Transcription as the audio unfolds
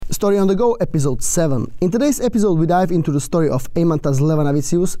Story on the Go, episode 7. In today's episode, we dive into the story of Eimantas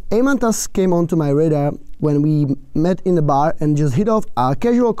Levanavicius. Eimantas came onto my radar when we met in the bar and just hit off a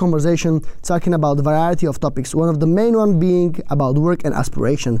casual conversation talking about a variety of topics, one of the main one being about work and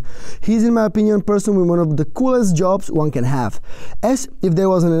aspiration. He's, in my opinion, a person with one of the coolest jobs one can have. As if there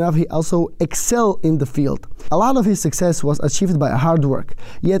wasn't enough, he also excelled in the field. A lot of his success was achieved by hard work,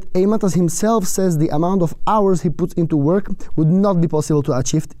 yet Eimantas himself says the amount of hours he puts into work would not be possible to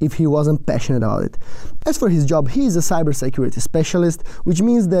achieve if he wasn't passionate about it. As for his job, he is a cybersecurity specialist, which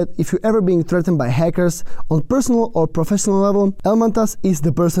means that if you're ever being threatened by hackers on personal or professional level, Eimantas is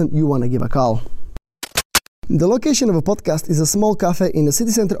the person you want to give a call. The location of a podcast is a small cafe in the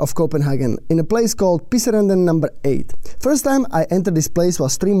city center of Copenhagen, in a place called Pisserenden number 8. First time I entered this place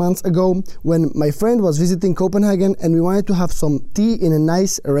was 3 months ago, when my friend was visiting Copenhagen and we wanted to have some tea in a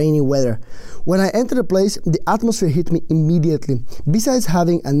nice rainy weather. When I entered the place, the atmosphere hit me immediately. Besides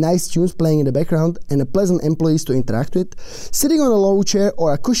having a nice tunes playing in the background and a pleasant employees to interact with, sitting on a low chair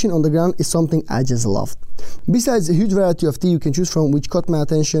or a cushion on the ground is something I just loved. Besides a huge variety of tea you can choose from which caught my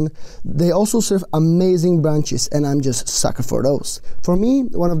attention, they also serve amazing brunches and I'm just sucker for those. For me,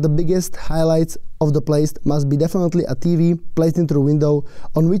 one of the biggest highlights of the place must be definitely a TV placed into the window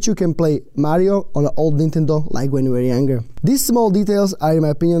on which you can play Mario on an old Nintendo like when you were younger. These small details are, in my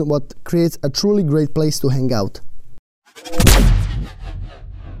opinion, what creates a truly great place to hang out.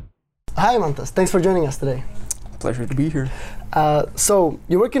 Hi Eimantas, thanks for joining us today. Pleasure to be here. So,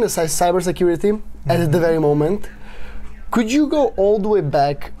 you work in cybersecurity at the very moment. Could you go all the way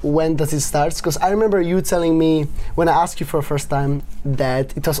back when does it start? Because I remember you telling me when I asked you for the first time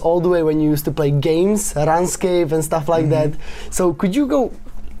that it was all the way when you used to play games, RuneScape and stuff like that. So could you go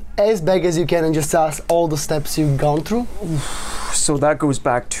as back as you can and just tell us all the steps you've gone through? So that goes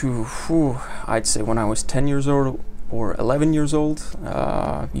back to, I'd say when I was 10 years old or 11 years old.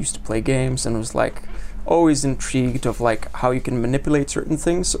 Used to play games and was like always intrigued of like how you can manipulate certain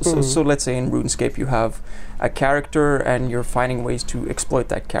things. So let's say in RuneScape you have a character and you're finding ways to exploit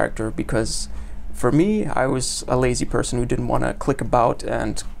that character, because for me, I was a lazy person who didn't want to click about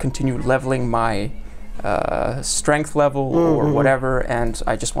and continue leveling my strength level or whatever, and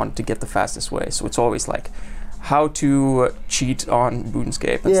I just wanted to get the fastest way. So it's always like how to cheat on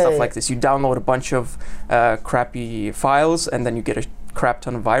RuneScape and stuff like this. You download a bunch of crappy files and then you get a crap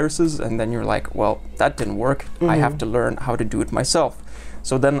ton of viruses, and then you're like, well, that didn't work. I have to learn how to do it myself.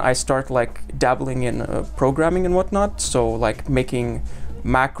 So then I start like dabbling in programming and whatnot. So like making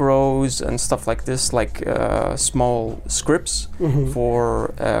macros and stuff like this, like small scripts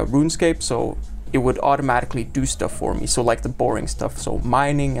for RuneScape. So it would automatically do stuff for me. So like the boring stuff, so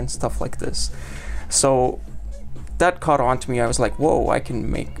mining and stuff like this. So that caught on to me. I was like, whoa, I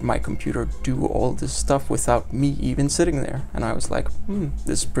can make my computer do all this stuff without me even sitting there. And I was like,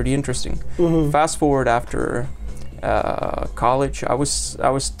 this is pretty interesting. Fast forward after college, I was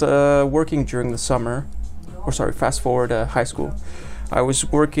working during the summer, or sorry, fast forward high school. I was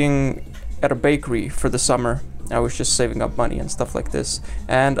working at a bakery for the summer. I was just saving up money and stuff like this.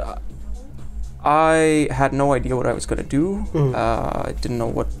 And I had no idea what I was going to do. I didn't know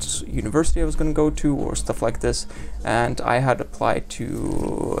what university I was going to go to or stuff like this. And I had applied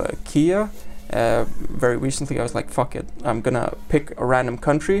to Kia very recently. I was like, fuck it. I'm going to pick a random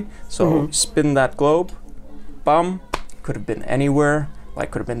country. So spin that globe. Bum. Could have been anywhere. Like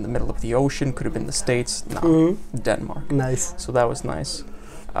could have been in the middle of the ocean. Could have been the States. No, Denmark. Nice. So that was nice.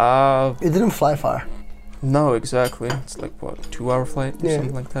 It didn't fly far. No, exactly. It's like, what, 2-hour flight or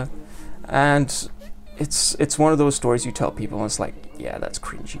something like that. And it's one of those stories you tell people and it's like, yeah, that's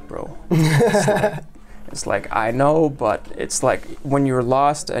cringy, bro. It's like, I know, but it's like when you're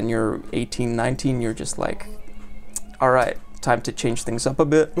lost and you're 18, 19, you're just like, all right, time to change things up a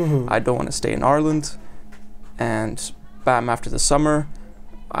bit. I don't want to stay in Ireland. And bam, after the summer,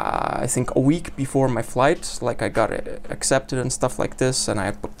 I think a week before my flight, like I got accepted and stuff like this, and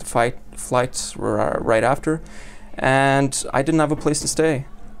I booked the flights right after, and I didn't have a place to stay.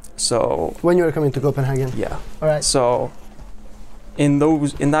 So when you were coming to Copenhagen? Yeah. All right. So in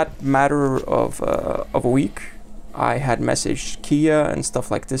that matter of a week, I had messaged Kia and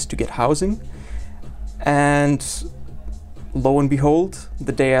stuff like this to get housing, and lo and behold,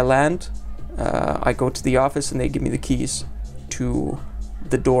 the day I land, I go to the office and they give me the keys to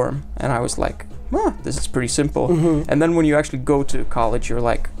the dorm, and I was like, this is pretty simple. And then when you actually go to college, you're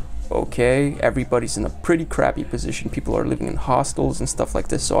like, okay, everybody's in a pretty crappy position. People are living in hostels and stuff like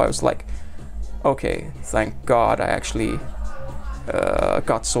this. So I was like, okay, thank God I actually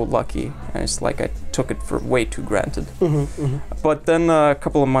got so lucky. And it's like I took it for way too granted. But then a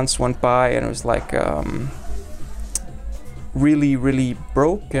couple of months went by and it was like, really, really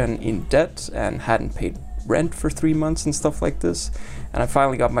broke and in debt and hadn't paid rent for 3 months and stuff like this. And I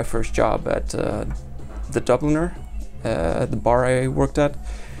finally got my first job at the Dubliner, the bar I worked at.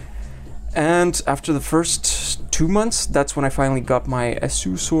 And after the first 2 months, that's when I finally got my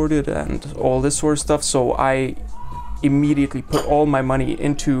SU sorted and all this sort of stuff. So I immediately put all my money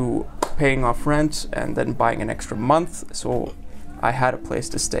into paying off rent and then buying an extra month. So I had a place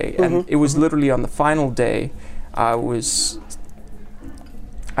to stay. And it was literally on the final day, I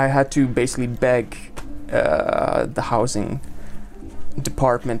had to basically beg the housing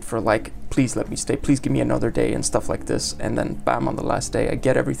department for like, please let me stay, please give me another day and stuff like this. And then bam, on the last day I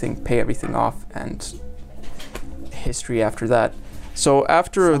get everything, pay everything off, and history after that. So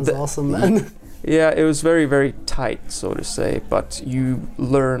after Sounds awesome, man. Yeah, it was very, very tight, so to say, but you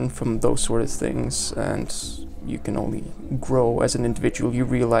learn from those sort of things, and you can only grow as an individual. You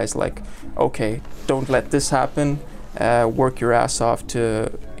realize like, okay, don't let this happen, work your ass off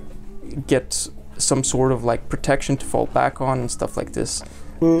to get some sort of like protection to fall back on and stuff like this,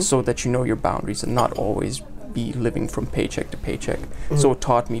 so that you know your boundaries and not always be living from paycheck to paycheck. So it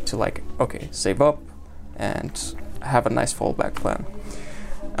taught me to like, okay, save up and have a nice fallback plan.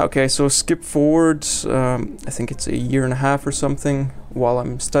 Okay, so skip forward, I think it's a year and a half or something while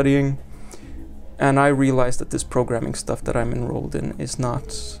I'm studying, and I realized that this programming stuff that I'm enrolled in is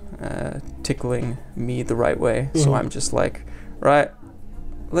not tickling me the right way. So I'm just like, right,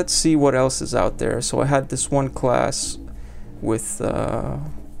 let's see what else is out there. So I had this one class with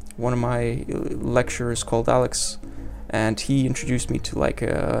one of my lecturers called Alex, and he introduced me to like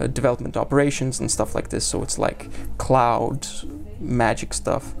development operations and stuff like this. So it's like cloud magic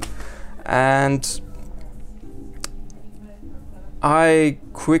stuff, and I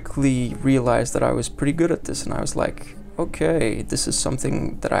quickly realized that I was pretty good at this, and I was like, okay, this is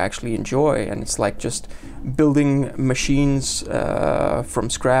something that I actually enjoy, and it's like just building machines from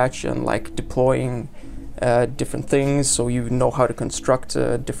scratch and like deploying different things, so you know how to construct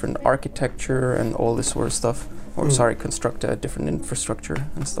a different architecture and all this sort of stuff, or construct a different infrastructure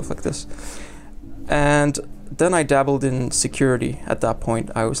and stuff like this. And then I dabbled in security. At that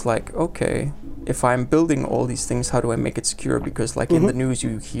point I was like, okay, if I'm building all these things, how do I make it secure? Because like in the news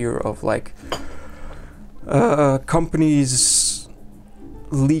you hear of like companies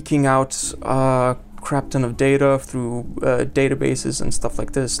leaking out crap ton of data through databases and stuff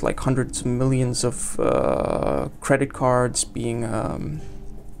like this, like hundreds of millions of credit cards being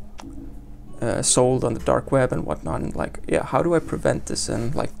sold on the dark web and whatnot, and like, yeah, how do I prevent this,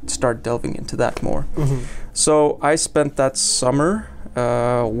 and like start delving into that more. So I spent that summer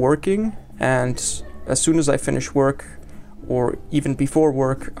working, and as soon as I finished work, or even before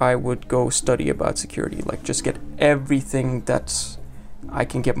work, I would go study about security, like just get everything that I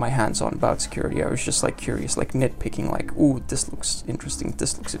can get my hands on about security. I was just like curious, like nitpicking, like, ooh, this looks interesting,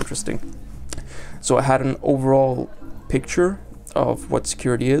 this looks interesting. So I had an overall picture of what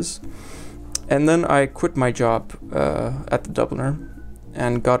security is. And then I quit my job at the Dubliner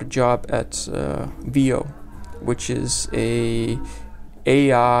and got a job at VO, which is a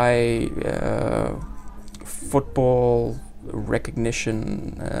AI football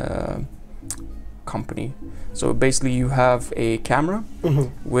recognition company. So basically you have a camera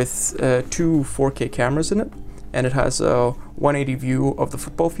with two 4K cameras in it, and it has a 180 view of the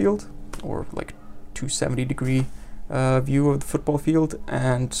football field, or like 270 degree view of the football field,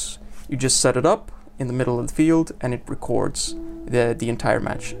 and you just set it up in the middle of the field and it records the entire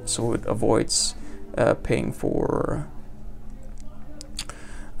match. So it avoids paying for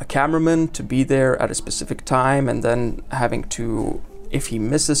a cameraman to be there at a specific time, and then having to, if he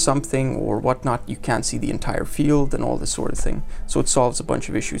misses something or whatnot, you can't see the entire field and all this sort of thing. So it solves a bunch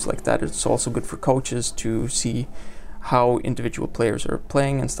of issues like that. It's also good for coaches to see how individual players are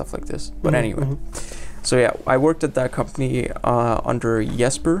playing and stuff like this. But anyway, so yeah, I worked at that company under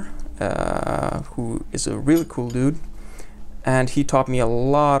Jesper, who is a really cool dude, and he taught me a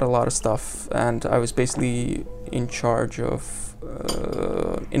lot of stuff, and I was basically in charge of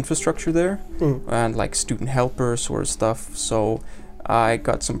infrastructure there and like student helper sort of stuff. So I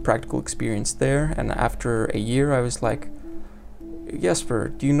got some practical experience there, and after a year I was like, Jesper,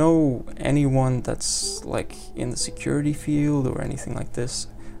 do you know anyone that's like in the security field or anything like this?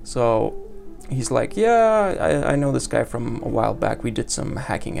 So he's like, yeah, I know this guy from a while back. We did some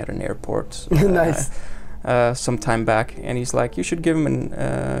hacking at an airport Nice. some time back, and he's like, you should give him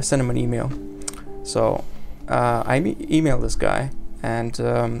send him an email. So I emailed this guy, and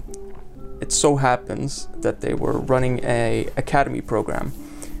it so happens that they were running a academy program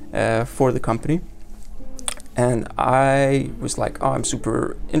for the company, And I was like, oh, I'm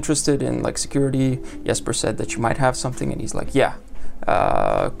super interested in like security. Jesper said that you might have something, and he's like, yeah,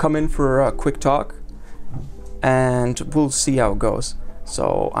 come in for a quick talk and we'll see how it goes.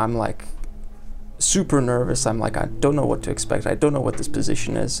 So I'm like super nervous. I'm like, I don't know what to expect. I don't know what this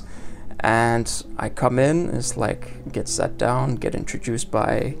position is. And I come in, it's like, get sat down, get introduced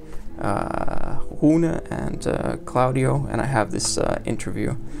by Rune and Claudio, and I have this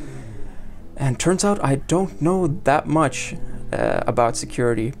interview. And turns out I don't know that much about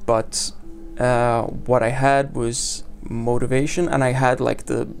security, but what I had was motivation, and I had like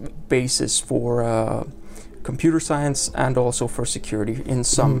the basis for computer science and also for security in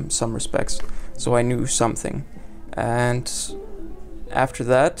some respects. So I knew something. And after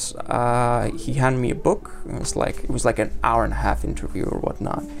that, he handed me a book. It was like an hour and a half interview or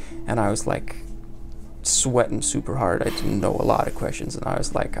whatnot, and I was like sweating super hard. I didn't know a lot of questions, and I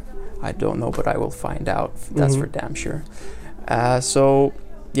was like, I don't know, but I will find out. That's for damn sure. So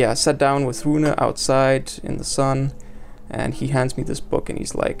yeah, I sat down with Rune outside in the sun, and he hands me this book, and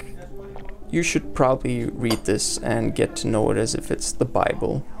he's like, you should probably read this and get to know it as if it's the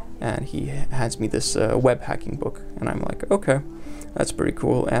Bible. And he hands me this web hacking book, and I'm like, okay, that's pretty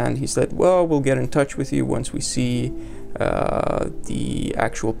cool. And he said, well, we'll get in touch with you once we see the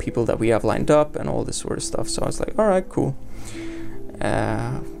actual people that we have lined up and all this sort of stuff. So I was like, all right, cool.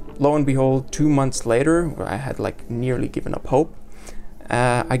 Lo and behold, 2 months later, where I had like nearly given up hope,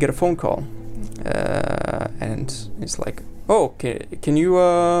 I get a phone call, and it's like, oh, can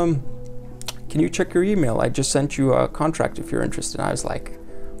you check your email? I just sent you a contract if you're interested. And I was like,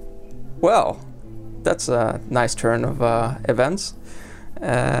 well, that's a nice turn of events.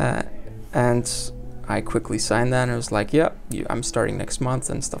 And I quickly signed that, and it was like, yeah, I'm starting next month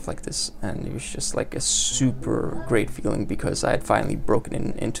and stuff like this. And it was just like a super great feeling, because I had finally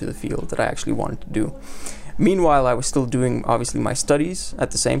broken into the field that I actually wanted to do. Meanwhile, I was still doing obviously my studies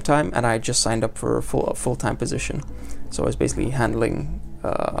at the same time, and I just signed up for a full-time position. So I was basically handling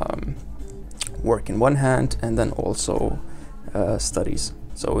work in one hand and then also studies.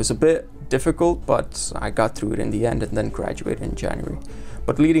 So it was a bit difficult, but I got through it in the end and then graduated in January.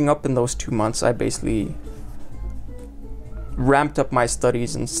 But leading up in those 2 months, I basically ramped up my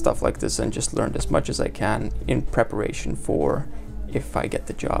studies and stuff like this and just learned as much as I can in preparation for if I get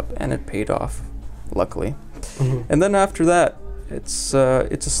the job, and it paid off, luckily. And then after that, it's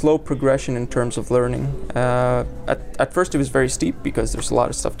a slow progression in terms of learning. At first it was very steep because there's a lot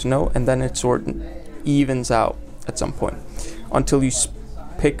of stuff to know, and then it sort of evens out at some point until you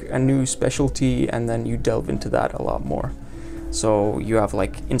pick a new specialty and then you delve into that a lot more. So you have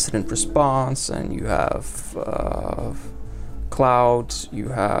like incident response, and you have cloud, you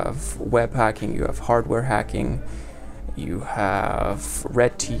have web hacking, you have hardware hacking, you have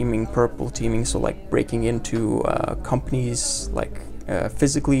red teaming, purple teaming, so like breaking into companies like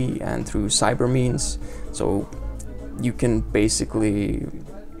physically and through cyber means. So you can basically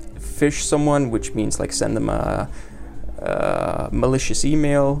phish someone, which means like send them a malicious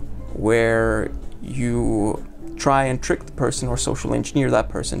email where you try and trick the person or social engineer that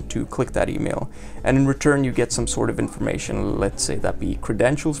person to click that email, and in return you get some sort of information. Let's say that be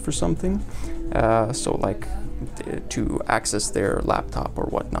credentials for something, so like to access their laptop or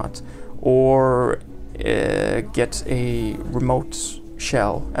whatnot, or get a remote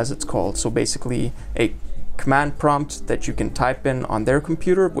shell, as it's called. So basically a command prompt that you can type in on their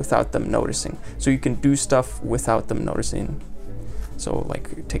computer without them noticing. So you can do stuff without them noticing. So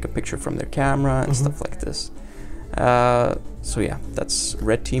like take a picture from their camera and stuff like this. So yeah, that's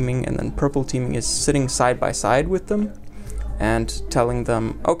red teaming. And then purple teaming is sitting side by side with them and telling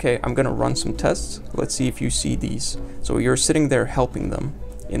them, okay, I'm gonna run some tests. Let's see if you see these. So you're sitting there helping them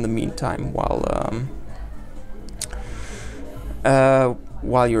in the meantime while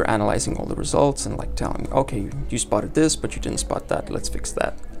you're analyzing all the results and like telling, okay, you spotted this, but you didn't spot that, let's fix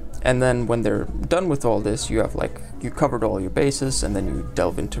that. And then when they're done with all this, you have like, you covered all your bases, and then you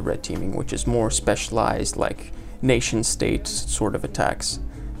delve into red teaming, which is more specialized, like nation state sort of attacks,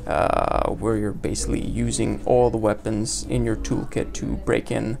 where you're basically using all the weapons in your toolkit to break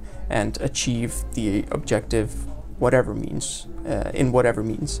in and achieve the objective, whatever means, in whatever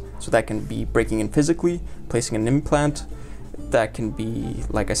means. So that can be breaking in physically, placing an implant. That can be,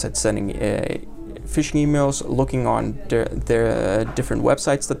 like I said, sending phishing emails, looking on their different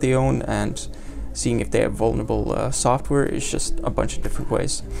websites that they own and seeing if they have vulnerable software. It's just a bunch of different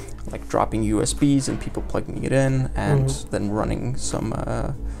ways, like dropping USBs and people plugging it in and then running some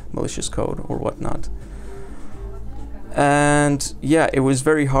malicious code or whatnot. And yeah, it was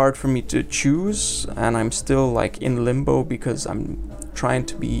very hard for me to choose, and I'm still like in limbo because I'm trying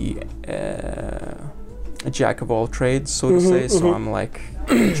to be a jack of all trades, so to say. So I'm like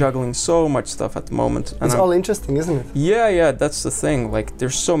juggling so much stuff at the moment. And it's all interesting, isn't it? Yeah, that's the thing. Like,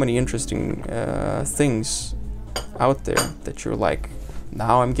 there's so many interesting things out there that you're like,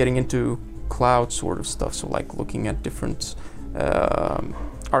 now I'm getting into cloud sort of stuff. So like looking at different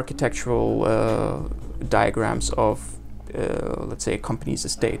architectural diagrams of, let's say, a company's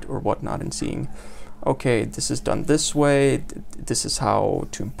estate or whatnot, and seeing, okay, this is done this way, this is how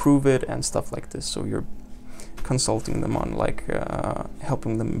to improve it and stuff like this. So you're consulting them on like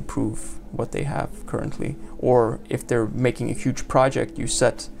helping them improve what they have currently, or if they're making a huge project, you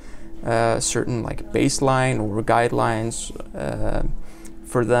set certain like baseline or guidelines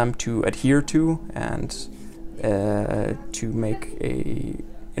for them to adhere to, and to make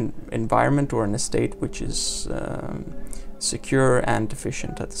an environment or an estate which is secure and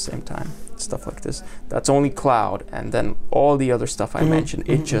efficient at the same time. Stuff like this. That's only cloud, and then all the other stuff I mentioned,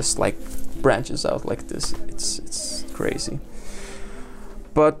 it just like branches out like this. It's crazy.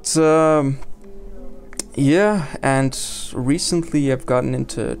 But yeah, and recently I've gotten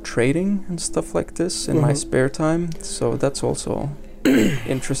into trading and stuff like this in my spare time. So that's also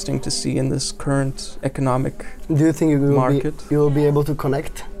interesting to see in this current economic Do you think market. You will be able to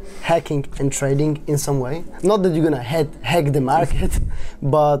connect hacking and trading in some way? Not that you're gonna hack the market,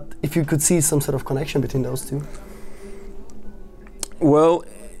 but if you could see some sort of connection between those two. Well,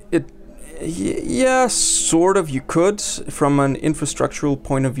 yeah, sort of. You could, from an infrastructural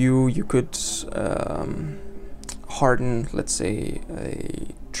point of view, you could harden, let's say,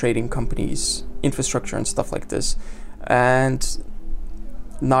 a trading company's infrastructure and stuff like this, and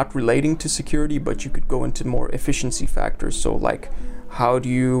not relating to security, but you could go into more efficiency factors. So like, how do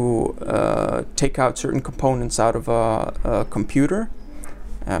you take out certain components out of a computer?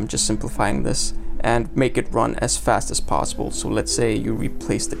 I'm just simplifying this, and make it run as fast as possible. So let's say you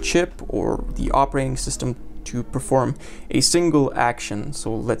replace the chip or the operating system to perform a single action.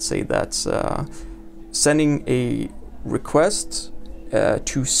 So let's say that's sending a request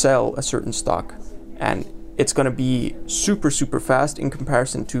to sell a certain stock, and it's going to be super fast in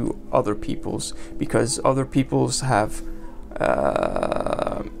comparison to other people's, because other people's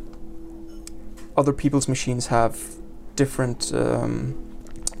machines have different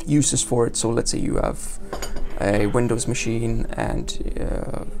uses for it. So let's say you have a Windows machine, and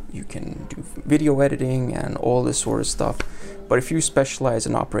you can do video editing and all this sort of stuff. But if you specialize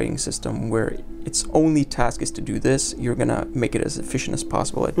an operating system where its only task is to do this, you're gonna make it as efficient as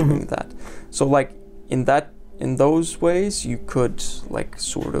possible at doing that. So like in those ways, you could like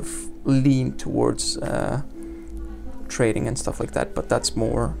sort of lean towards trading and stuff like that. But that's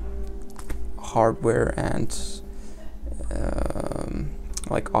more hardware and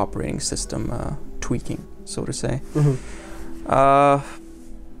like operating system tweaking, so to say.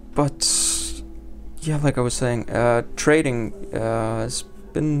 But yeah, like I was saying, trading has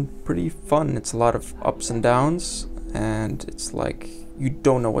been pretty fun. It's a lot of ups and downs, and it's like you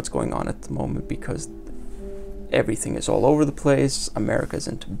don't know what's going on at the moment because everything is all over the place. America's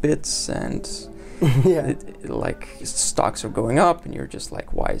into bits, and like stocks are going up, and you're just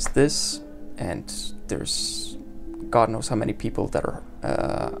like, why is this? And there's God knows how many people that are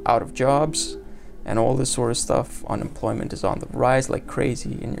out of jobs and all this sort of stuff. Unemployment is on the rise like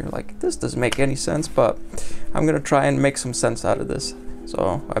crazy, and you're like, this doesn't make any sense, but I'm gonna try and make some sense out of this.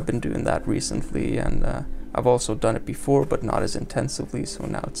 So I've been doing that recently, and I've also done it before, but not as intensively, so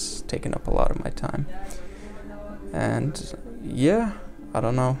now it's taken up a lot of my time. And yeah, I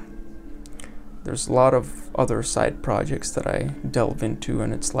don't know. There's a lot of other side projects that I delve into,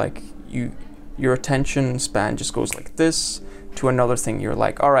 and it's like your attention span just goes like this to another thing. You're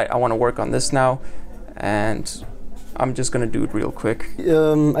like, all right, I want to work on this now, and I'm just gonna do it real quick.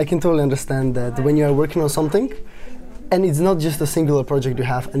 I can totally understand that when you are working on something, and it's not just a singular project you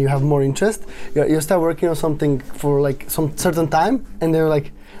have, and you have more interest, you start working on something for like some certain time, and they're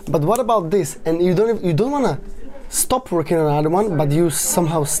like, but what about this? And you don't wanna stop working on another one, but you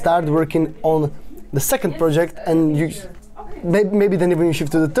somehow start working on the second project, and you maybe then even you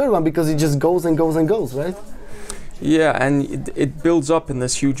shift to the third one, because it just goes and goes and goes, right? Yeah, and it builds up in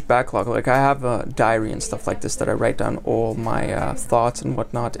this huge backlog. Like I have a diary and stuff like this that I write down all my thoughts and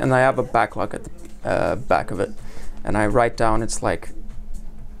whatnot, and I have a backlog at the back of it, and I write down, it's like,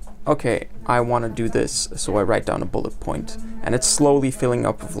 okay, I want to do this, so I write down a bullet point, and it's slowly filling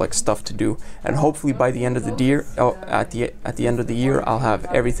up with like stuff to do, and hopefully by the end of the year, at the end of the year, I'll have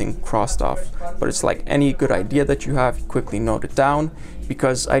everything crossed off. But it's like any good idea that you have, you quickly note it down,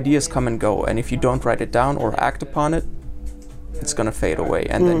 because ideas come and go, and if you don't write it down or act upon it, it's gonna fade away,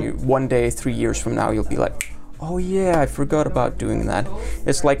 and then you one day, 3 years from now, you'll be like, oh yeah, I forgot about doing that.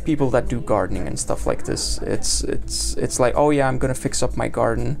 It's like people that do gardening and stuff like this. It's like, oh yeah, I'm gonna fix up my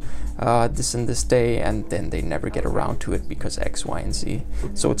garden this and this day, and then they never get around to it because X, Y, and Z.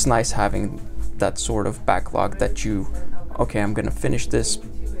 So it's nice having that sort of backlog that okay, I'm gonna finish this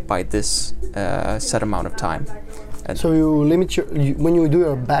by this set amount of time. And so you limit when you do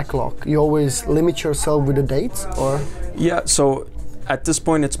your backlog, you always limit yourself with the dates, or? Yeah, so at this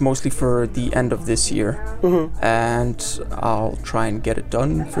point it's mostly for the end of this year, and I'll try and get it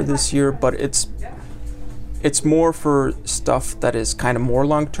done for this year, but it's more for stuff that is kind of more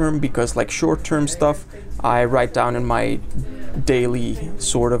long term, because like short term stuff I write down in my daily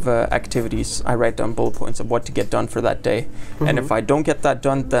sort of activities. I write down bullet points of what to get done for that day, and if I don't get that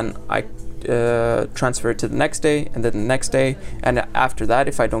done, then I transfer it to the next day, and then the next day, and after that,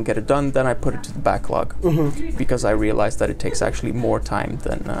 if I don't get it done, then I put it to the backlog, because I realized that it takes actually more time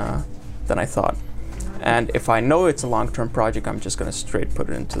than I thought. And if I know it's a long-term project, I'm just gonna straight put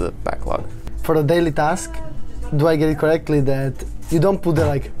it into the backlog. For the daily task, do I get it correctly that you don't put the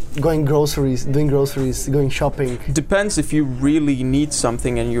like doing groceries, going shopping? Depends if you really need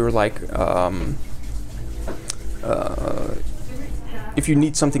something and you're like if you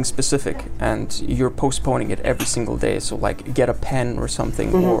need something specific and you're postponing it every single day, so like get a pen or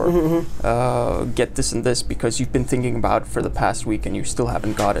something, or get this and this because you've been thinking about it for the past week and you still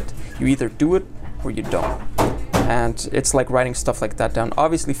haven't got it. You either do it or you don't. And it's like writing stuff like that down.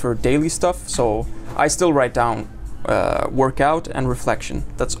 Obviously for daily stuff, so I still write down workout and reflection.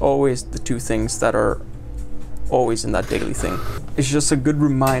 That's always the two things that are always in that daily thing. It's just a good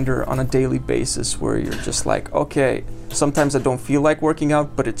reminder on a daily basis where you're just like, okay, sometimes I don't feel like working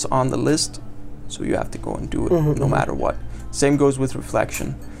out, but it's on the list, so you have to go and do it no matter what. Same goes with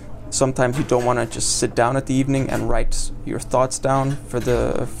reflection. Sometimes you don't want to just sit down at the evening and write your thoughts down for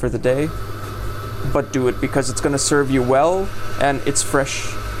the day, but do it because it's going to serve you well, and it's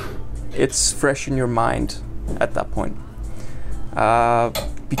fresh. It's fresh in your mind at that point.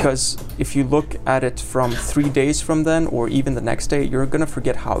 Because if you look at it from 3 days from then, or even the next day, you're gonna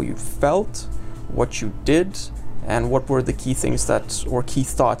forget how you felt, what you did, and what were the key things or key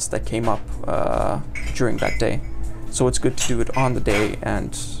thoughts that came up during that day. So it's good to do it on the day.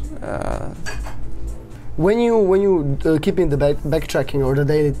 And when you keeping the backtracking or the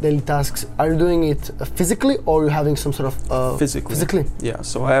daily tasks, are you doing it physically, or are you having some sort of physically? Yeah.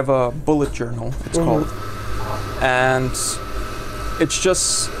 So I have a bullet journal. It's called, and it's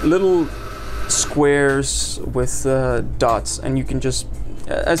just little squares with dots, and you can just,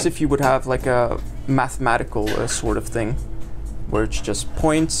 as if you would have like a mathematical sort of thing, where it's just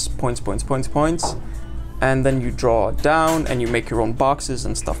points, and then you draw it down and you make your own boxes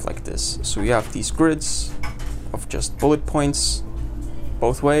and stuff like this. So you have these grids of just bullet points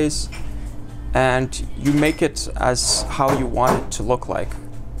both ways, and you make it as how you want it to look like.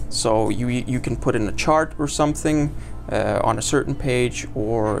 So you can put in a chart or something on a certain page,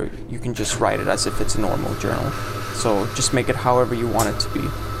 or you can just write it as if it's a normal journal. So just make it however you want it to be.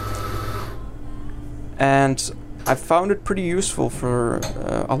 And I found it pretty useful for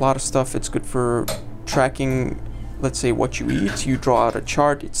a lot of stuff. It's good for tracking, let's say, what you eat. You draw out a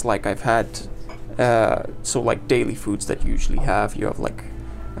chart. It's like I've had, so like daily foods that you usually have. You have like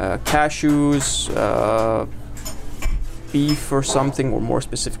cashews, beef or something, or more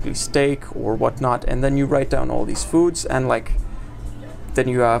specifically steak or whatnot, and then you write down all these foods, and like then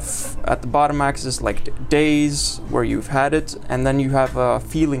you have at the bottom axis like days where you've had it, and then you have a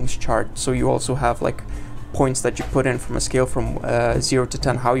feelings chart, so you also have like points that you put in from a scale from 0 to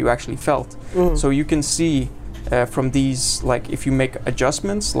 10 how you actually felt. So you can see from these, like if you make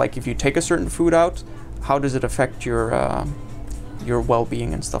adjustments, like if you take a certain food out, how does it affect your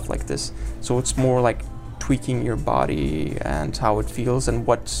well-being and stuff like this. So it's more like tweaking your body and how it feels and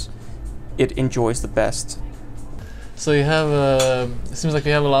what it enjoys the best. So you have it seems like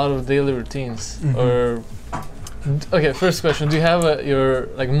you have a lot of daily routines. Or okay, first question, do you have your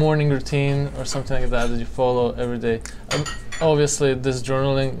like morning routine or something like that you follow every day? Obviously this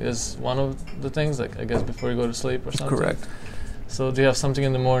journaling is one of the things, like I guess before you go to sleep or something. Correct. So do you have something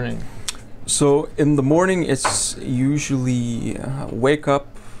in the morning? So in the morning it's usually wake up,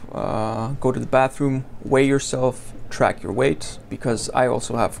 go to the bathroom, weigh yourself, track your weight, because I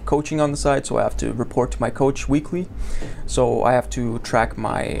also have coaching on the side, so I have to report to my coach weekly. So I have to track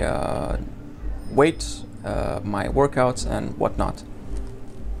my weight, my workouts and whatnot.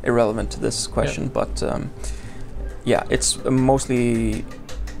 Irrelevant to this question, but yeah, it's mostly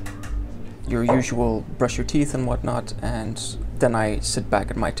your usual brush your teeth and whatnot, and then I sit back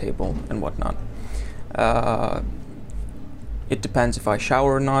at my table and whatnot. it depends if I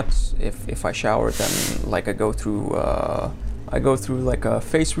shower or not. If I shower, then like I go through like a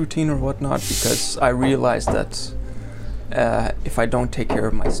face routine or whatnot, because I realize that if I don't take care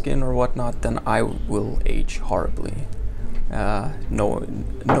of my skin or whatnot, then I will age horribly.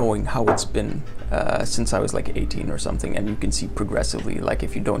 Knowing how it's been since I was like 18 or something, and you can see progressively, like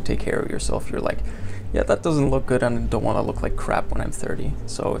if you don't take care of yourself, you're like, yeah, that doesn't look good, and I don't want to look like crap when I'm 30.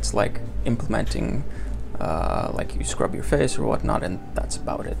 So it's like implementing, like you scrub your face or whatnot, and that's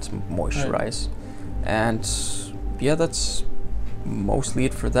about it. Moisturize, and yeah, that's mostly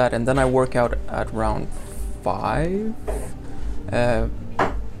it for that. And then I work out at around 5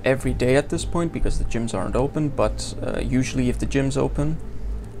 every day at this point, because the gyms aren't open. But usually if the gym's open,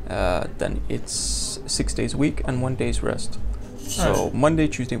 then it's 6 days a week and 1 day's rest. So Monday,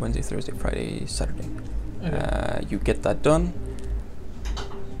 Tuesday, Wednesday, Thursday, Friday, Saturday. Okay. You get that done,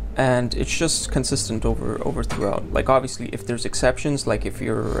 and it's just consistent over throughout. Like obviously if there's exceptions, like if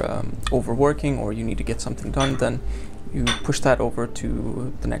you're overworking or you need to get something done, then you push that over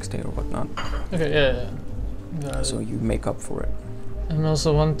to the next day or whatnot. Okay, yeah. Got So it. you make up for it. And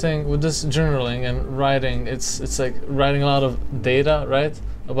also one thing with this journaling and writing, it's like writing a lot of data, right,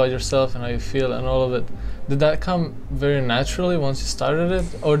 about yourself and how you feel and all of it. Did that come very naturally once you started it,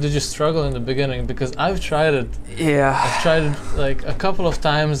 or did you struggle in the beginning? Because I've tried it. Yeah. I've tried it like a couple of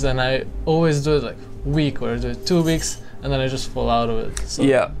times, and I always do it like a week, or I do it 2 weeks, and then I just fall out of it. So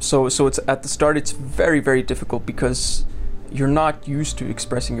Yeah. So it's at the start, it's very, very difficult because you're not used to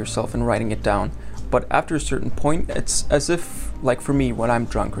expressing yourself and writing it down. But after a certain point, it's as if, like for me, when I'm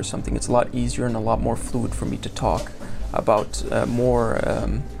drunk or something, it's a lot easier and a lot more fluid for me to talk about more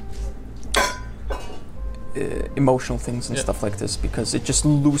emotional things and stuff like this, because it just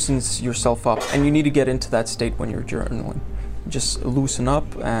loosens yourself up. And you need to get into that state when you're journaling. Just loosen up,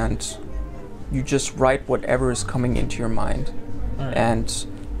 and you just write whatever is coming into your mind. Alright. And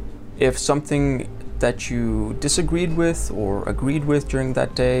if something that you disagreed with or agreed with during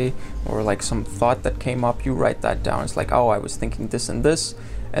that day, or like some thought that came up, you write that down. It's like, oh, I was thinking this and this.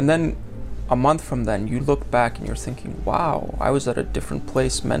 And then a month from then, you look back and you're thinking, wow, I was at a different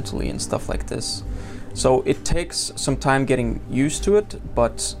place mentally and stuff like this. So it takes some time getting used to it,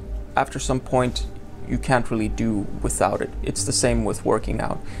 but after some point, you can't really do without it. It's the same with working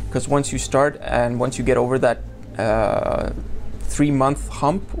out, because once you start and once you get over that 3-month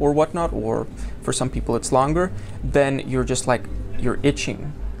hump or whatnot, or for some people it's longer, then you're just like, you're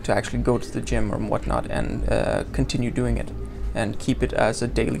itching to actually go to the gym or whatnot and continue doing it and keep it as a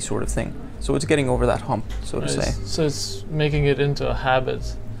daily sort of thing. So it's getting over that hump, so to say. So it's making it into a habit.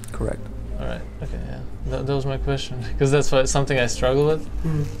 Correct. All right. Okay. Yeah. That was my question, because that's something I struggle with.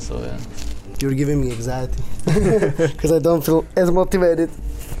 So yeah. You're giving me anxiety because I don't feel as motivated.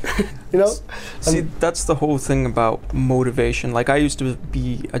 You know? See, that's the whole thing about motivation. Like I used to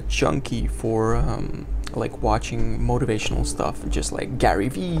be a junkie for like watching motivational stuff, just like Gary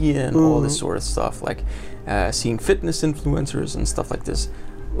Vee and all this sort of stuff, like seeing fitness influencers and stuff like this.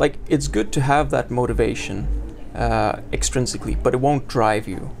 Like it's good to have that motivation extrinsically, but it won't drive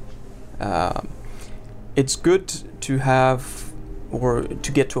you. It's good to have, or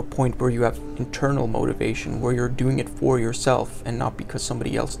to get to a point where you have internal motivation, where you're doing it for yourself and not because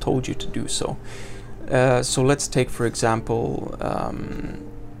somebody else told you to do so. So let's take, for example,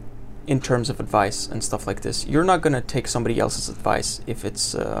 in terms of advice and stuff like this. You're not going to take somebody else's advice if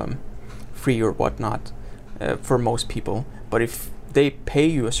it's free or whatnot, for most people. But if they pay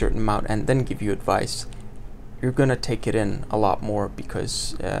you a certain amount and then give you advice, you're going to take it in a lot more,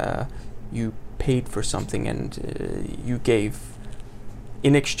 because you paid for something and you gave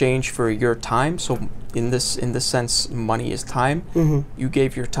in exchange for your time. So in this sense, money is time. You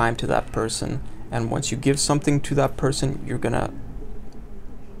gave your time to that person, and once you give something to that person, you're gonna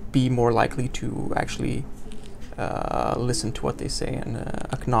be more likely to actually listen to what they say and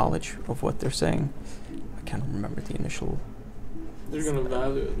acknowledge of what they're saying. I can't remember the initial. You're gonna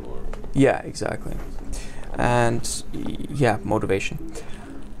value it more. Yeah, exactly. And yeah, motivation.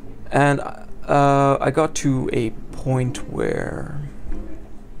 And I got to a point where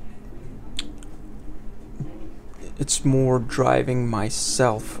it's more driving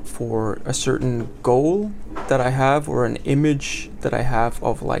myself for a certain goal that I have, or an image that I have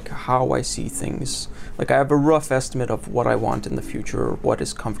of like how I see things. Like I have a rough estimate of what I want in the future, or what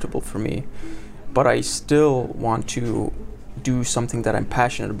is comfortable for me, but I still want to do something that I'm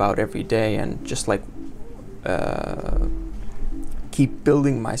passionate about every day, and just like keep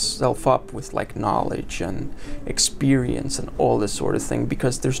building myself up with like knowledge and experience and all this sort of thing.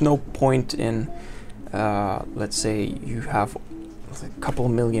 Because there's no point in let's say you have a couple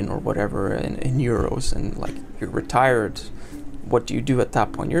million or whatever in euros, and like you're retired what do you do at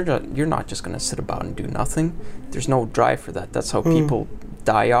that point? You're not just gonna sit about and do nothing. There's no drive for that. That's how people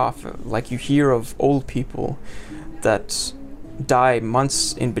die off. Like you hear of old people that die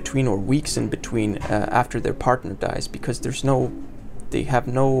months in between or weeks in between after their partner dies, because they have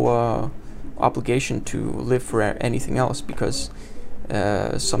no obligation to live for anything else, because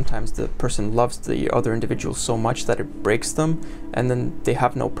sometimes the person loves the other individual so much that it breaks them, and then they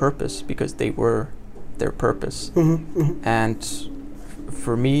have no purpose because they were their purpose. And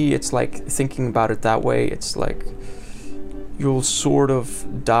for me, it's like, thinking about it that way, it's like you'll sort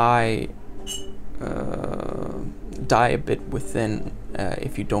of die a bit within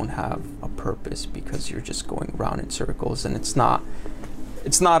if you don't have a purpose, because you're just going around in circles, and it's not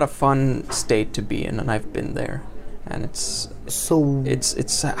a fun state to be in, and I've been there. And it's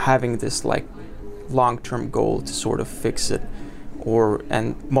having this like long-term goal to sort of fix it,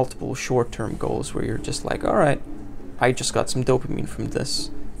 and multiple short-term goals where you're just like, all right, I just got some dopamine from this,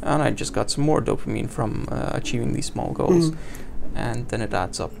 and I just got some more dopamine from achieving these small goals, and then it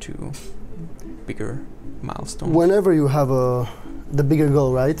adds up to bigger milestones. Whenever you have the bigger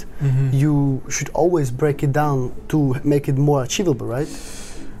goal, right, you should always break it down to make it more achievable, right?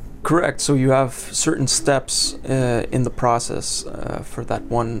 Correct. So you have certain steps in the process for that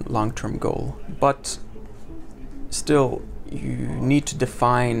one long-term goal, but still you need to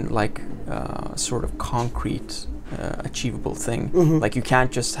define like sort of concrete achievable thing. Like you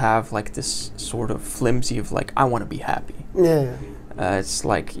can't just have like this sort of flimsy of like, I want to be happy. It's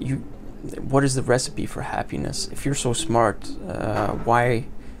like, what is the recipe for happiness? If you're so smart, why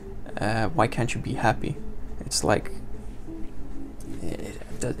can't you be happy? It's like,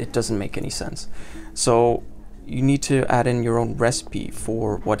 it doesn't make any sense. So you need to add in your own recipe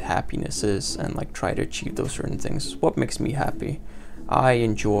for what happiness is, and like try to achieve those certain things. What makes me happy? I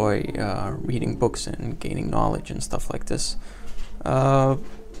enjoy reading books and gaining knowledge and stuff like this. All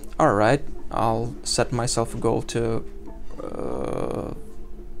right, I'll set myself a goal to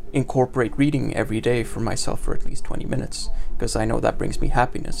incorporate reading every day for myself for at least 20 minutes, because I know that brings me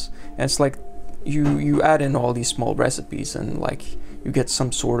happiness. And it's like you add in all these small recipes, and like you get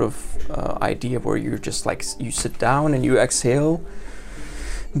some sort of idea where you're just like, you sit down and you exhale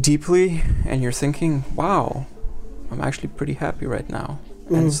deeply, and you're thinking, wow, I'm actually pretty happy right now.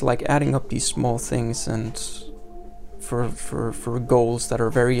 And it's like adding up these small things, and for goals that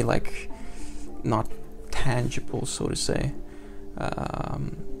are very like not tangible, so to say.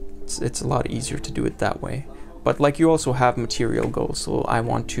 It's a lot easier to do it that way. But like, you also have material goals. So I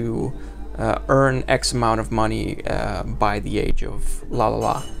want to earn X amount of money by the age of la la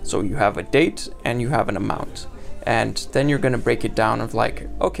la. So you have a date and you have an amount, and then you're gonna break it down of like,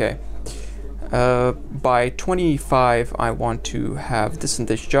 okay, by 25 I want to have this and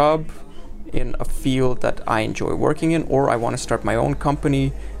this job in a field that I enjoy working in, or I want to start my own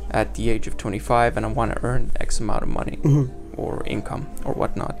company at the age of 25 and I want to earn X amount of money or income or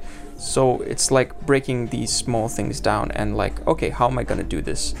whatnot. So it's like breaking these small things down and like, okay, how am I going to do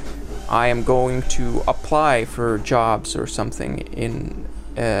this? I am going to apply for jobs or something in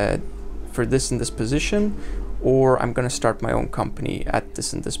for this and this position, or I'm going to start my own company at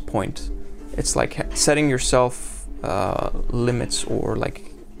this and this point. It's like setting yourself limits or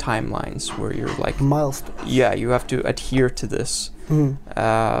like timelines where you're like, milestones. Yeah, you have to adhere to this.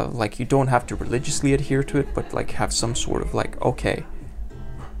 Like, you don't have to religiously adhere to it, but like have some sort of like, okay,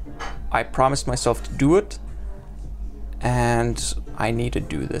 I promised myself to do it, and I need to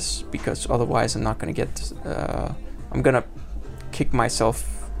do this, because otherwise I'm not going to get I'm going to kick myself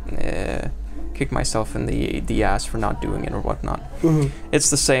in the ass for not doing it or whatnot. It's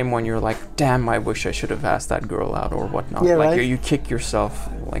the same when you're like, damn, I wish I should have asked that girl out or whatnot. Yeah, like right? you kick yourself,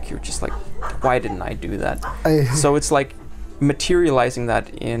 like you're just like, why didn't I do that? So it's like materializing that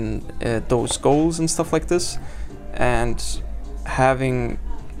in those goals and stuff like this, and having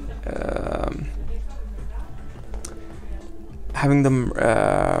them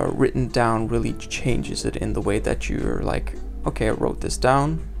written down really changes it in the way that you're like, okay, I wrote this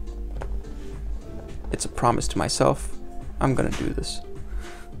down. It's a promise to myself. I'm gonna do this.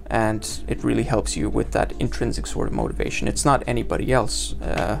 And it really helps you with that intrinsic sort of motivation. It's not anybody else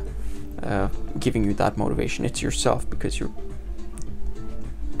giving you that motivation. It's yourself, because you're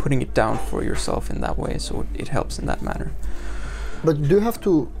putting it down for yourself in that way. So it helps in that manner. But do you have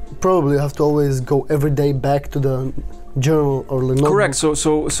to always go every day back to the journal or the notebook? Correct.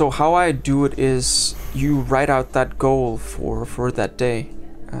 So how I do it is you write out that goal for that day.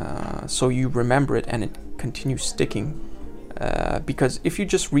 So you remember it and it continues sticking. Because if you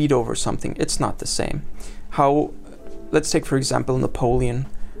just read over something, it's not the same. Let's take for example Napoleon.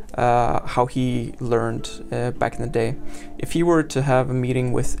 how he learned back in the day. If he were to have a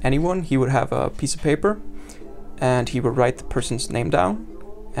meeting with anyone, he would have a piece of paper and he would write the person's name down,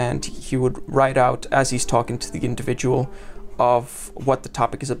 and he would write out as he's talking to the individual of what the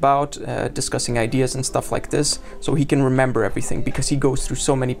topic is about, discussing ideas and stuff like this, so he can remember everything, because he goes through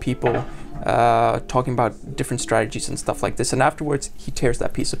so many people talking about different strategies and stuff like this, and afterwards he tears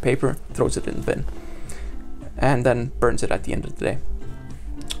that piece of paper, throws it in the bin, and then burns it at the end of the day.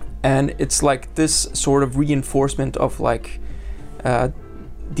 And it's like this sort of reinforcement of like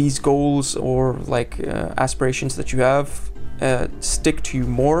these goals or like aspirations that you have stick to you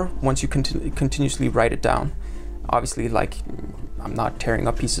more once you continuously write it down. Obviously, like, I'm not tearing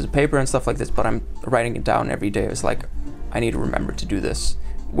up pieces of paper and stuff like this, but I'm writing it down every day. It's like, I need to remember to do this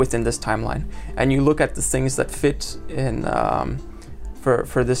within this timeline. And you look at the things that fit in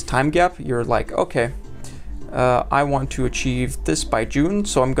for this time gap, you're like, okay, I want to achieve this by June,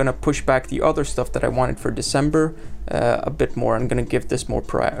 so I'm gonna push back the other stuff that I wanted for December a bit more. I'm gonna give this more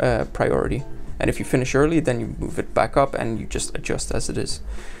priority. And if you finish early, then you move it back up and you just adjust as it is.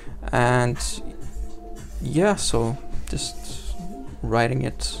 And yeah, so just writing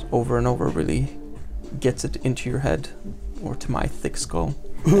it over and over really gets it into your head, or to my thick skull,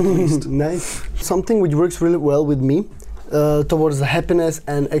 at least. Nice. Something which works really well with me towards the happiness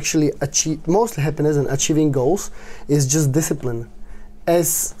and actually mostly happiness and achieving goals is just discipline. As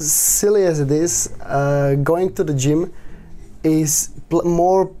silly as it is, going to the gym is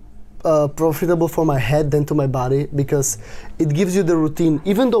more profitable for my head than to my body, because it gives you the routine.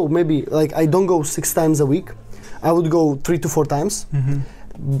 Even though maybe like I don't go 6 times a week, I would go 3 to 4 times. Mm-hmm.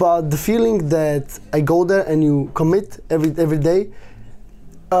 But the feeling that I go there and you commit every day,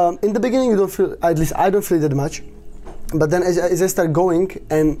 in the beginning you don't feel, at least I don't feel it that much. But then as I start going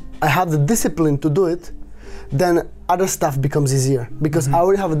and I have the discipline to do it, then other stuff becomes easier, because I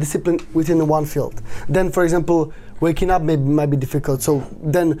already have a discipline within one field. Then, for example, waking up might be difficult. So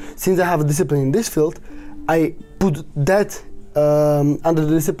then, since I have a discipline in this field, I put that under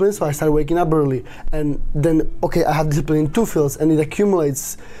the discipline, so I start waking up early. And then, okay, I have discipline in 2 fields, and it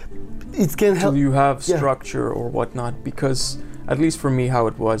accumulates. It can help. So you have structure or whatnot, because at least for me, how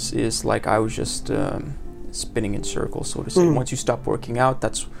it was is like I was just spinning in circles, so to say. Once you stop working out,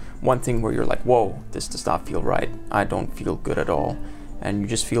 that's one thing where you're like, whoa, this does not feel right. I don't feel good at all. And you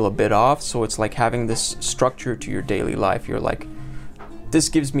just feel a bit off. So it's like having this structure to your daily life. You're like, this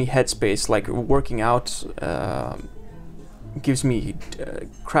gives me headspace. Like working out gives me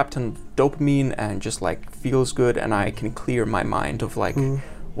crap ton of dopamine and just like feels good. And I can clear my mind of like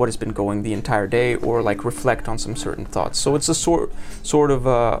what has been going the entire day, or like reflect on some certain thoughts. So it's a sort of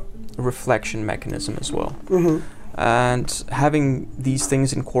a reflection mechanism as well. And having these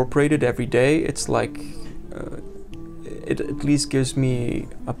things incorporated every day, it's like it at least gives me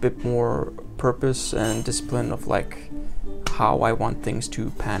a bit more purpose and discipline of like how I want things to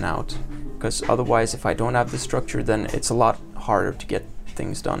pan out. Because otherwise, if I don't have the structure, then it's a lot harder to get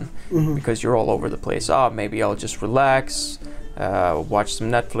things done, because you're all over the place. Maybe I'll just relax, watch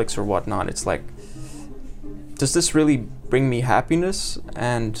some Netflix or whatnot. It's like, does this really bring me happiness?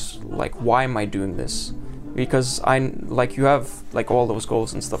 And like, why am I doing this? Because you have like all those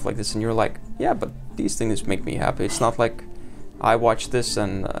goals and stuff like this, and you're like, yeah, but these things make me happy. It's not like I watch this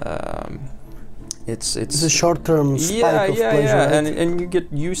and it's a short-term spike of pleasure. Right? And you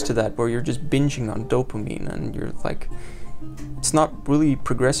get used to that, where you're just binging on dopamine, and you're like, it's not really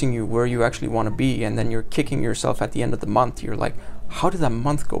progressing you where you actually want to be, and then you're kicking yourself at the end of the month. You're like, how did that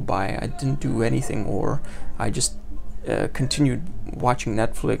month go by? I didn't do anything, or I just continued watching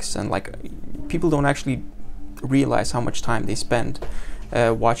Netflix. And like, people don't actually realize how much time they spend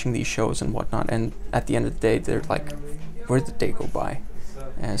watching these shows and whatnot, and at the end of the day they're like, where did the day go by?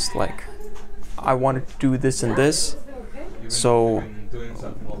 And it's like, I wanted to do this and this, so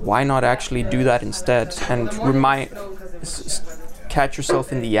why not actually do that instead? And catch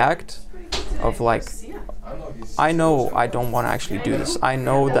yourself in the act of like, I know I don't want to actually do this. I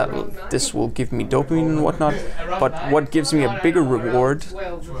know that this will give me dopamine and whatnot, but what gives me a bigger reward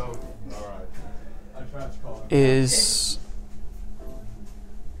is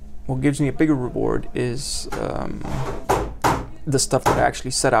the stuff that I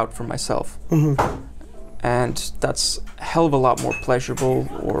actually set out for myself. And that's a hell of a lot more pleasurable,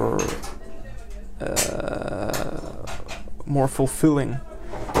 or more fulfilling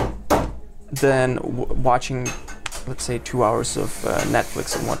than watching, let's say, 2 hours of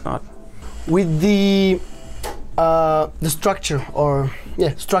Netflix and whatnot. With the structure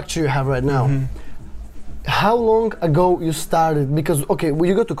you have right now, how long ago you started? Because when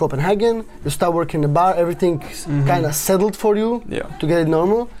you go to Copenhagen, you start working in the bar, everything's kind of settled for you to get it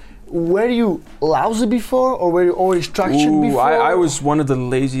normal. were you lousy before, or were you already structured before? I was one of the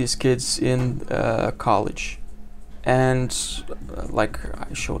laziest kids in college, and like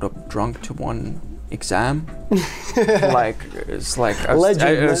I showed up drunk to one exam. Like it's like I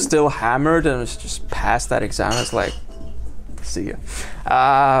was still hammered, and I was just past that exam. It's like, see ya.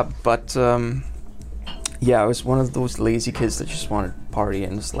 But yeah, I was one of those lazy kids that just wanted to party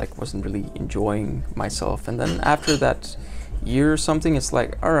and just like wasn't really enjoying myself. And then after that year or something, it's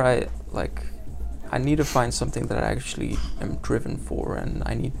like, all right, like I need to find something that I actually am driven for, and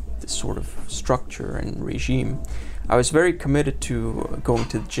I need this sort of structure and regime. I was very committed to going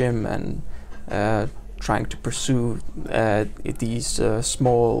to the gym and trying to pursue these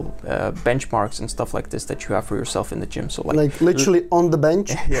small benchmarks and stuff like this that you have for yourself in the gym. So like literally on the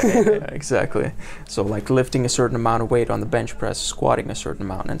bench. yeah, exactly. So like lifting a certain amount of weight on the bench press, squatting a certain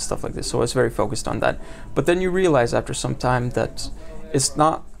amount and stuff like this. So I was very focused on that. But then you realize after some time that it's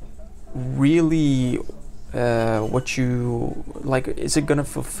not really what you like. Is it gonna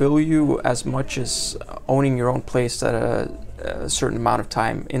fulfill you as much as owning your own place at a certain amount of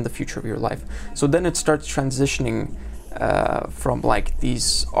time in the future of your life? So then it starts transitioning from like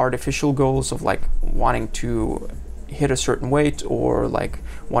these artificial goals of like wanting to hit a certain weight or like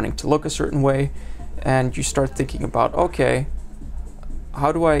wanting to look a certain way, and you start thinking about, okay,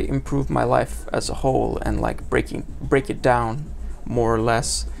 how do I improve my life as a whole, and like break it down more or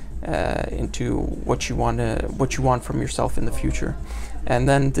less into what you want from yourself in the future. And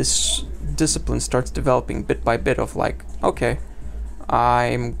then this discipline starts developing bit by bit of like, okay,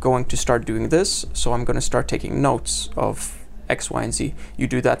 I'm going to start doing this, so I'm going to start taking notes of X, Y, and Z. You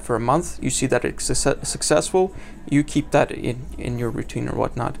do that for a month, you see that it's successful, you keep that in your routine or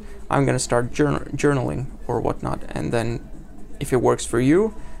whatnot. I'm going to start journaling or whatnot, and then if it works for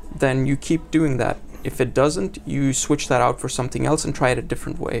you, then you keep doing that. If it doesn't, you switch that out for something else and try it a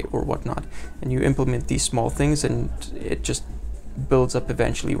different way or whatnot. And you implement these small things, and it just builds up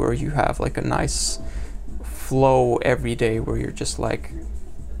eventually where you have like a nice flow every day where you're just like,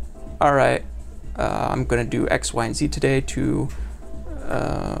 all right, I'm gonna do X, Y, and Z today to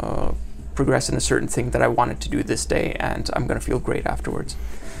progress in a certain thing that I wanted to do this day, and I'm gonna feel great afterwards.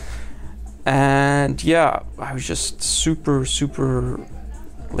 And yeah, I was just super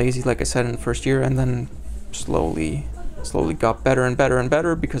lazy, like I said, in the first year, and then slowly got better and better and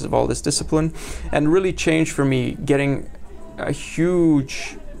better because of all this discipline, and really changed for me, getting a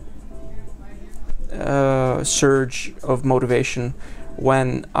huge surge of motivation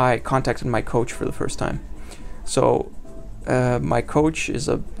when I contacted my coach for the first time. So my coach is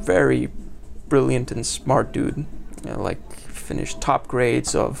a very brilliant and smart dude, like finished top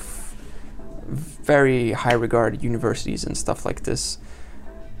grades of very high regarded universities and stuff like this.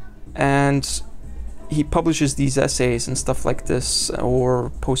 And he publishes these essays and stuff like this,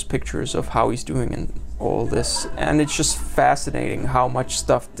 or posts pictures of how he's doing and all this. And it's just fascinating how much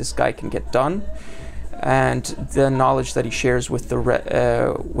stuff this guy can get done, and the knowledge that he shares with the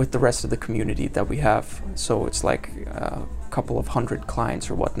rest of the community that we have. So it's like a couple of hundred clients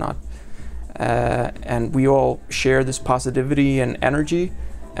or whatnot, and we all share this positivity and energy.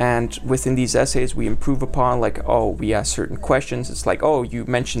 And within these essays we improve upon, like, oh, we ask certain questions. It's like, oh, you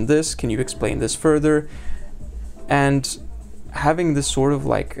mentioned this, can you explain this further? And having this sort of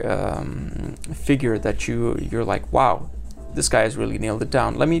like figure that you're like, wow, this guy has really nailed it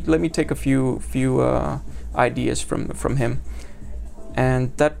down. Let me take a few ideas from him.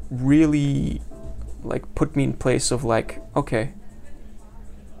 And that really like put me in place of like, okay,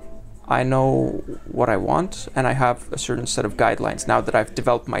 I know what I want, and I have a certain set of guidelines now that I've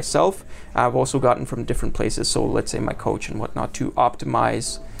developed myself. I've also gotten from different places, so let's say my coach and whatnot, to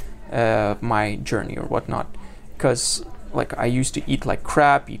optimize my journey or whatnot. Because like I used to eat like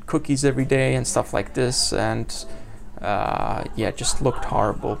crap, eat cookies every day and stuff like this, and yeah, just looked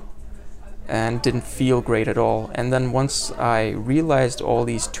horrible and didn't feel great at all. And then once I realized all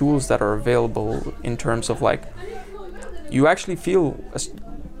these tools that are available in terms of like, you actually feel a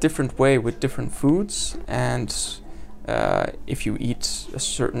different way with different foods, and if you eat a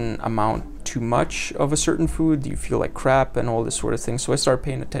certain amount too much of a certain food, you feel like crap and all this sort of thing. So I started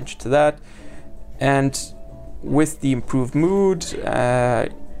paying attention to that, and with the improved mood,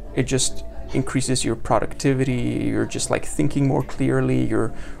 it just increases your productivity. You're just like thinking more clearly,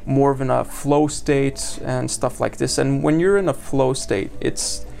 you're more of in a flow state and stuff like this. And when you're in a flow state,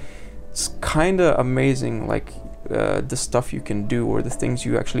 it's kind of amazing, like the stuff you can do or the things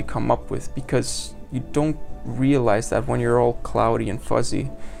you actually come up with, because you don't realize that when you're all cloudy and fuzzy.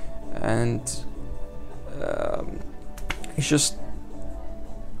 And it's just,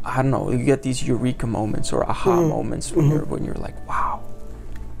 I don't know, you get these eureka moments or aha moments when you're like, wow,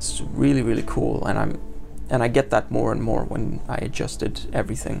 it's really, really cool, and I get that more and more when I adjusted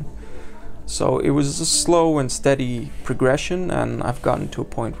everything. So it was a slow and steady progression, and I've gotten to a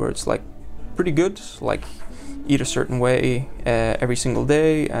point where it's like pretty good, like eat a certain way every single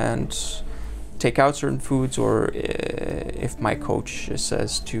day and take out certain foods, or if my coach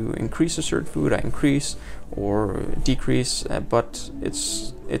says to increase a certain food, I increase or decrease, but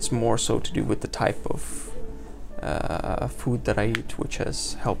it's more so to do with the type of food that I eat, which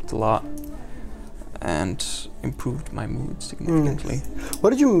has helped a lot and improved my mood significantly.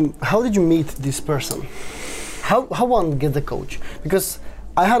 How did you meet this person? How one get the coach? Because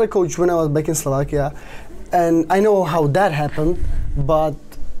I had a coach when I was back in Slovakia, and I know how that happened, but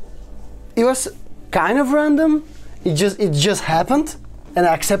it was kind of random. It just happened, and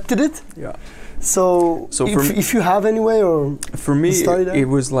I accepted it. Yeah. So if you have any way, or for me, it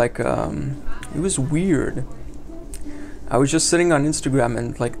was like it was weird. I was just sitting on Instagram,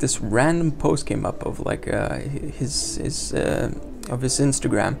 and like this random post came up of like his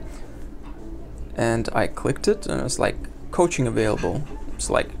Instagram, and I clicked it, and it was like coaching available. It's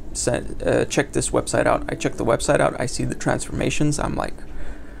like check this website out. I check the website out. I see the transformations. I'm like,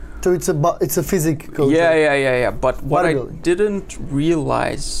 so it's a physic coach. Yeah. But what I didn't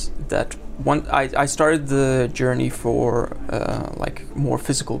realize that I started the journey for like more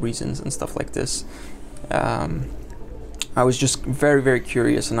physical reasons and stuff like this. I was just very, very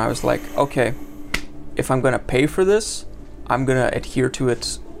curious, and I was like, okay, if I'm gonna pay for this, I'm gonna adhere to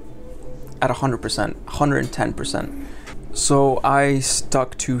it at 100%, 110%. So I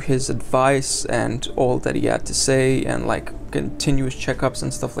stuck to his advice and all that he had to say, and like continuous checkups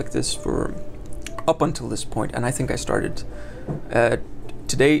and stuff like this for up until this point. And I think I started,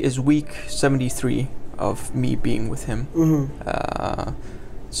 today is week 73 of me being with him. Mm-hmm.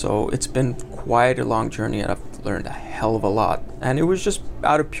 So it's been quite a long journey, and I've learned a hell of a lot. And it was just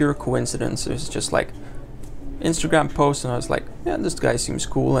out of pure coincidence. It was just like Instagram post, and I was like, yeah, this guy seems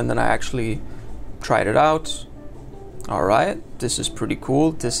cool. And then I actually tried it out. All right, this is pretty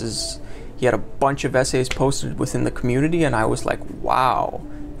cool. He had a bunch of essays posted within the community, and I was like, wow,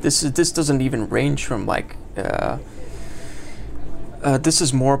 this doesn't even range from like this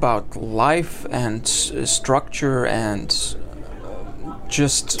is more about life and structure and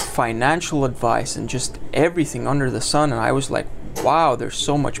just financial advice and just everything under the sun. And I was like, wow, there's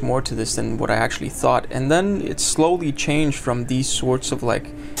so much more to this than what I actually thought. And then it slowly changed from these sorts of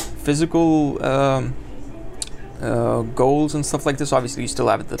like physical goals and stuff like this. Obviously you still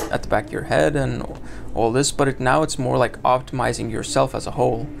have it at the back of your head and all this, but now it's more like optimizing yourself as a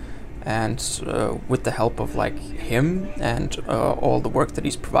whole. And with the help of like him and all the work that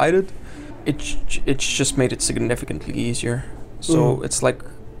he's provided, it's just made it significantly easier. So it's like,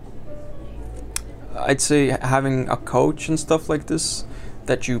 I'd say having a coach and stuff like this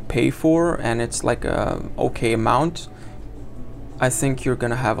that you pay for, and it's like a okay amount, I think you're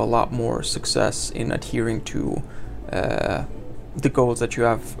gonna have a lot more success in adhering to the goals that you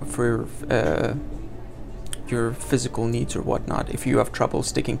have for your physical needs or whatnot. If you have trouble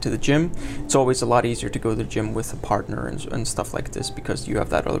sticking to the gym, it's always a lot easier to go to the gym with a partner and stuff like this, because you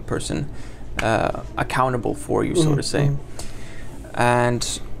have that other person accountable for you, so to say. And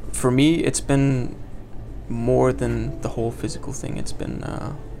for me, it's been more than the whole physical thing. It's been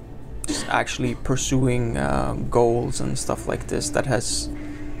just actually pursuing goals and stuff like this that has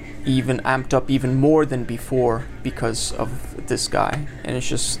even amped up even more than before because of this guy. And it's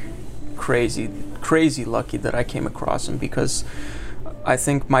just crazy lucky that I came across him, because I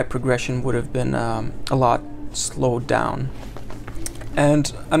think my progression would have been a lot slowed down.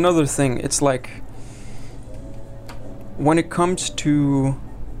 And another thing, it's like when it comes to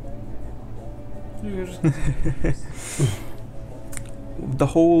the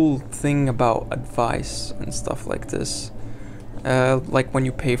whole thing about advice and stuff like this, like when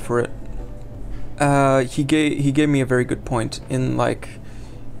you pay for it, he gave me a very good point in like,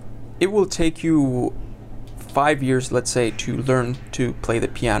 it will take you 5 years, let's say, to learn to play the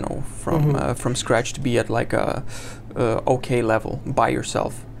piano from scratch, to be at like a okay level by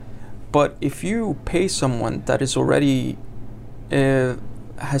yourself. But if you pay someone that is already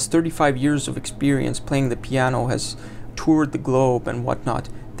has 35 years of experience playing the piano, has toured the globe and whatnot,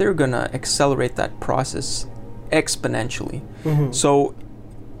 they're gonna accelerate that process exponentially. So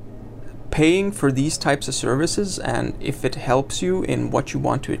paying for these types of services, and if it helps you in what you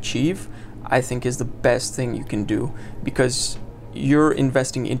want to achieve, I think is the best thing you can do, because you're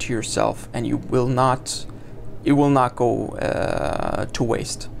investing into yourself, and it will not go to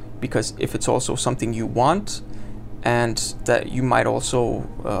waste. Because if it's also something you want, and that you might also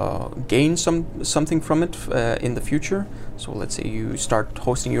gain something from it in the future. So let's say you start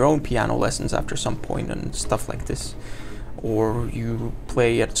hosting your own piano lessons after some point and stuff like this, or you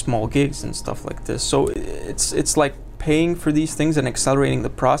play at small gigs and stuff like this. So it's like paying for these things and accelerating the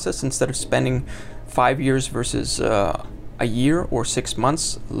process instead of spending 5 years versus a year or 6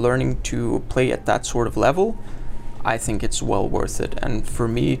 months learning to play at that sort of level. I think it's well worth it. And for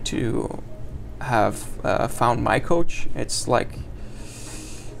me to have found my coach, it's like,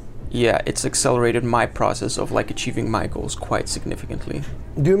 yeah, it's accelerated my process of like achieving my goals quite significantly.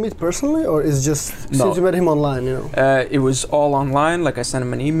 Do you meet personally, or is just No. since you met him online, you know? It was all online. Like I sent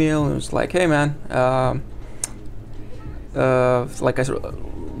him an email and it was like, hey man, like I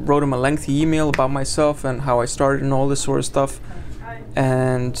wrote him a lengthy email about myself and how I started and all this sort of stuff.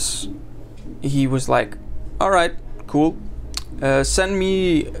 And he was like, all right, cool. Send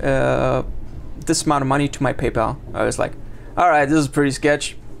me this amount of money to my PayPal. I was like, all right, this is pretty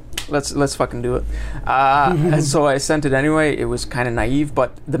sketch. Let's fucking do it. And so I sent it anyway. It was kind of naive,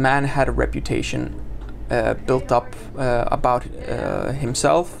 but the man had a reputation built up about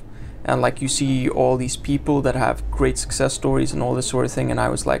himself. And like you see all these people that have great success stories and all this sort of thing. And I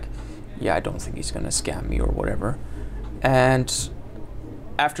was like, yeah, I don't think he's going to scam me or whatever. And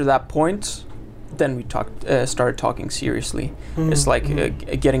after that point, then we started talking seriously. It's like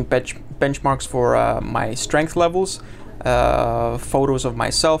getting benchmarks for my strength levels, photos of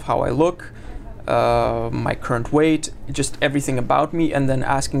myself, how I look, my current weight, just everything about me, and then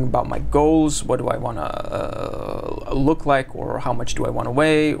asking about my goals. What do I want to look like, or how much do I want to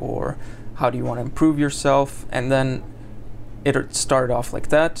weigh, or how do you want to improve yourself? And then it started off like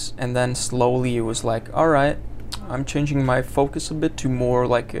that, and then slowly it was like, all right, I'm changing my focus a bit to more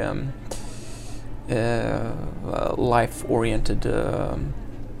like life-oriented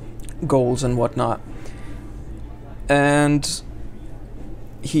goals and whatnot. And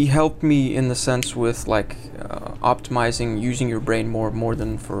he helped me in the sense with like optimizing, using your brain more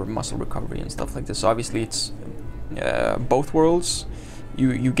than for muscle recovery and stuff like this. So obviously it's both worlds.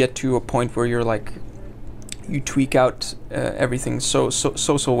 You get to a point where you're like, you tweak out everything so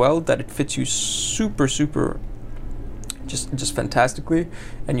well that it fits you super just fantastically,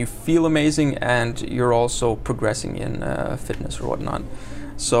 and you feel amazing, and you're also progressing in fitness or whatnot.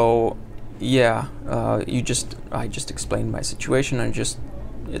 So yeah, I just explained my situation, and just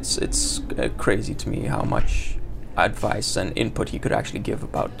it's crazy to me how much advice and input he could actually give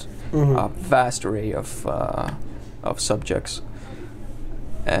about a vast array of subjects,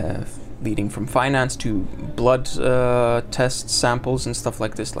 leading from finance to blood test samples and stuff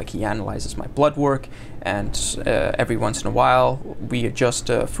like this. Like he analyzes my blood work, and every once in a while we adjust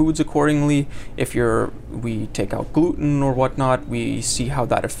foods accordingly. If we take out gluten or whatnot, we see how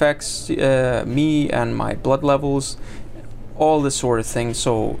that affects me and my blood levels, all this sort of thing.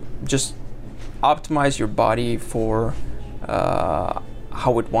 So just optimize your body for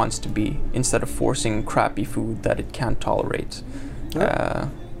how it wants to be, instead of forcing crappy food that it can't tolerate.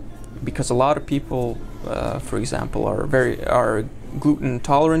 Because a lot of people, for example, are gluten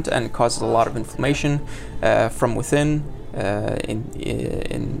intolerant, and it causes a lot of inflammation from within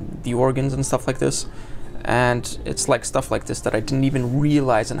in the organs and stuff like this. And it's like stuff like this that I didn't even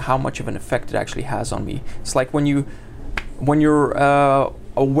realize, and how much of an effect it actually has on me. It's like when you're a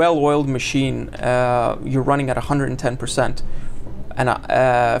well-oiled machine, you're running at 110%.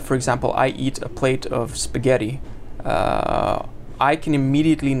 And for example, I eat a plate of spaghetti. I can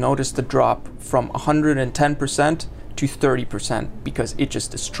immediately notice the drop from 110% to 30% because it just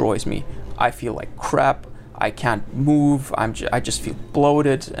destroys me. I feel like crap. I can't move. I just feel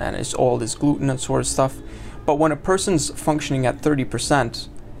bloated, and it's all this gluten and sort of stuff. But when a person's functioning at 30%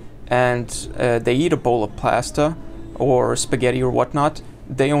 and they eat a bowl of pasta or spaghetti or whatnot,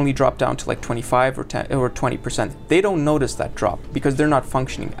 they only drop down to like 25 or 10 or 20%. They don't notice that drop because they're not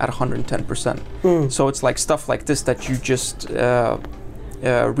functioning at 110%. So it's like stuff like this that you just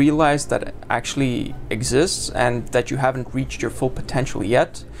realize that actually exists, and that you haven't reached your full potential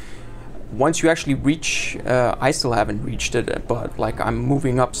yet. Once you actually reach, I still haven't reached it, but like I'm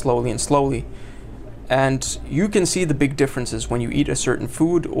moving up slowly and slowly. And you can see the big differences when you eat a certain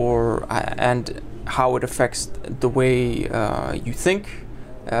food, and how it affects the way you think,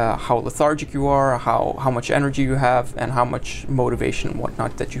 how lethargic you are, how much energy you have, and how much motivation and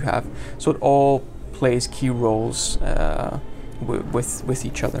whatnot that you have. So it all plays key roles with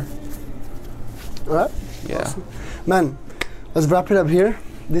each other. All right. Yeah. Awesome. Man, let's wrap it up here.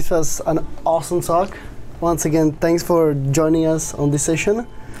 This was an awesome talk. Once again, thanks for joining us on this session.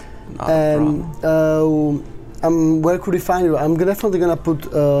 Not a problem. Where could we find you? I'm definitely gonna put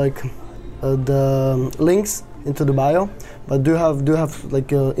the links into the bio. But do you have like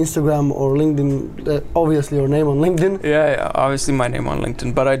Instagram or LinkedIn? Obviously, your name on LinkedIn. Yeah, obviously my name on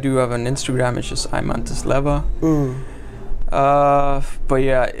LinkedIn, but I do have an Instagram. It's just Eimantas Leva. But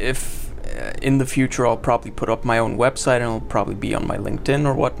yeah, if in the future I'll probably put up my own website, and it'll probably be on my LinkedIn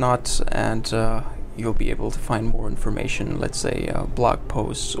or whatnot, and you'll be able to find more information. Let's say blog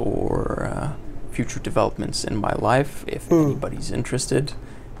posts or future developments in my life, if anybody's interested.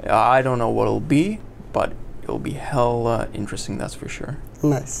 I don't know what it'll be, but it'll be hell interesting, that's for sure.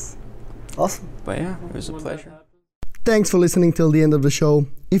 Nice. Awesome. But yeah, it was a pleasure. Thanks for listening till the end of the show.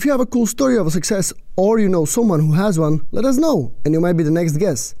 If you have a cool story of a success, or you know someone who has one, let us know, and you might be the next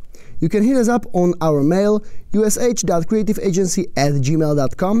guest. You can hit us up on our mail,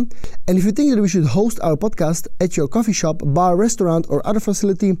 ush.creativeagency@gmail.com. And if you think that we should host our podcast at your coffee shop, bar, restaurant, or other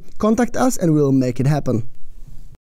facility, contact us and we'll make it happen.